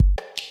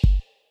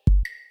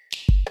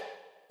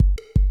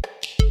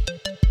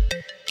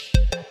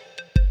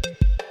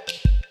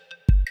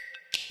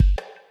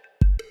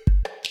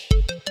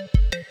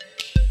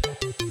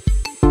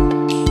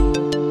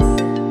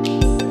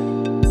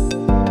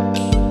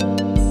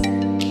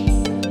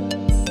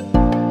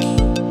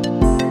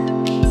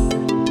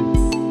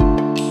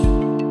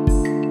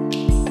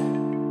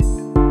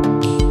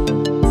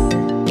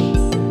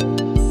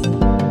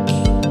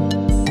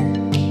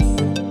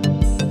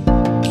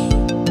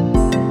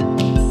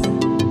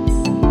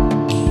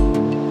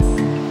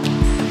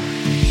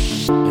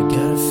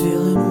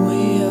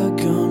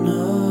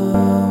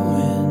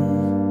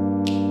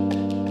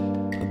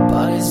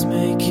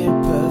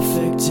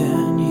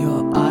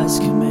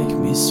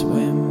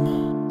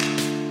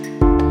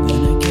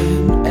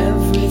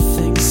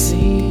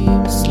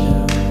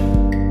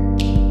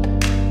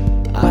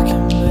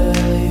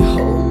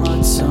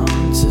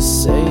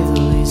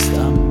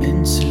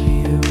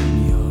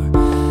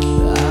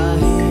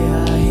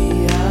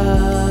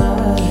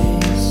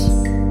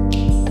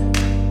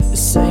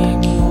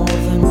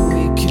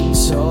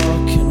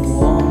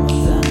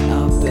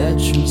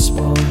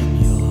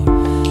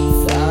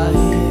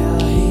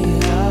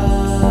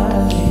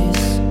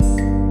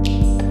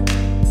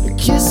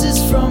Kisses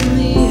from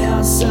the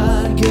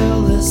outside,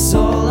 girl, that's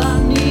all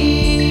I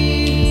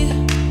need.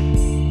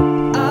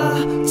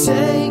 I'll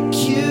take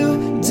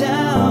you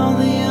down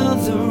the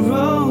other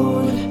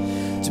road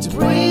to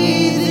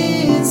breathe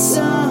in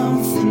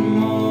something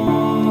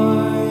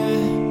more.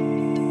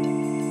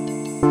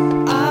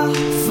 I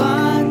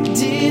find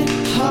it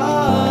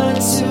hard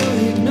to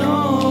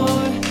ignore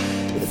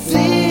the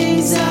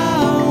things I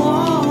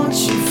want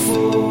you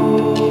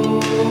for.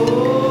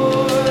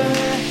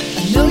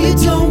 I know you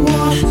don't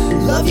want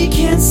love you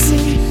can't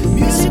sing.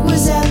 Music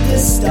was at the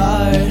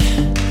start.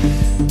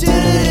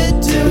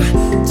 Do-do-do-do,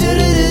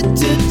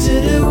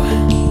 do-do-do-do-do.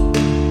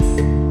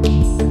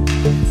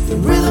 The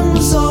rhythm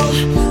was all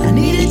I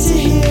needed to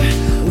hear.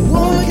 A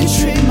woman could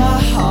treat my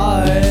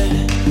heart.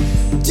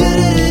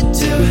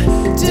 Do-do-do-do,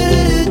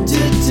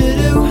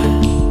 do-do-do-do-do.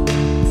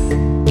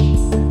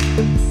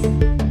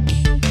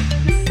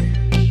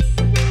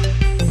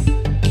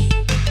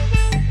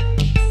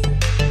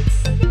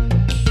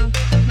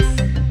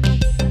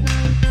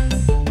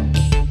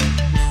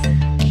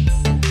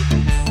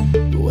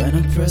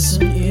 Press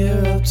an ear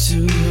up to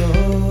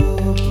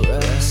your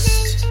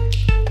breast.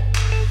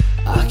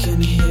 I can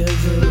hear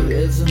the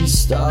rhythm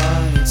start.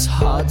 It's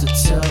hard to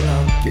tell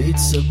our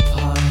beats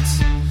apart.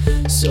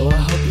 So I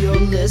hope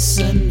you're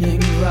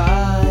listening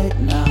right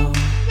now,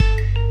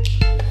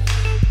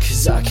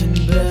 'cause I can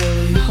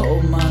barely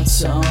hold my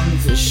tongue.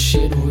 The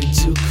shit we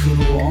do could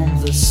warm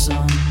the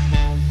sun.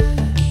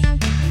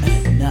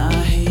 And now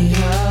he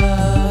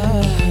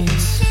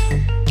hides,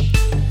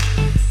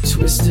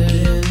 twisted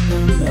in the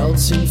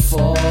melting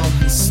fall,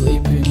 and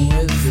sleeping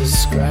with the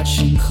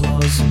scratching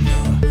claws in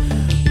your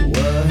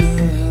words.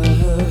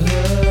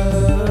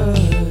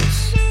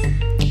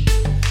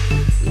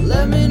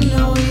 Let me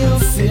know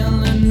you're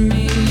feeling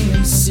me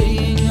and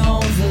seeing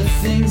all the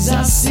things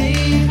I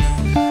see.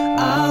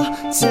 I'll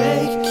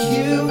take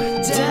you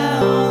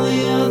down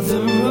the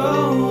other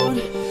road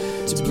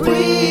to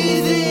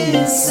breathe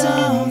in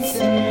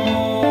something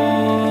more.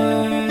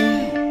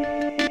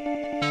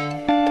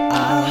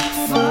 I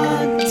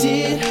find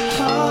it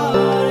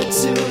hard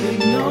to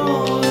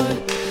ignore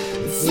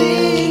the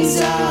things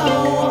I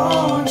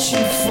want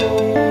you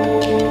for.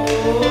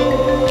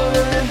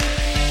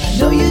 I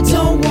know you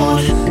don't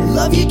want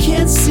love you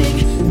can't sing.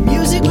 The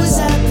music was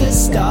at the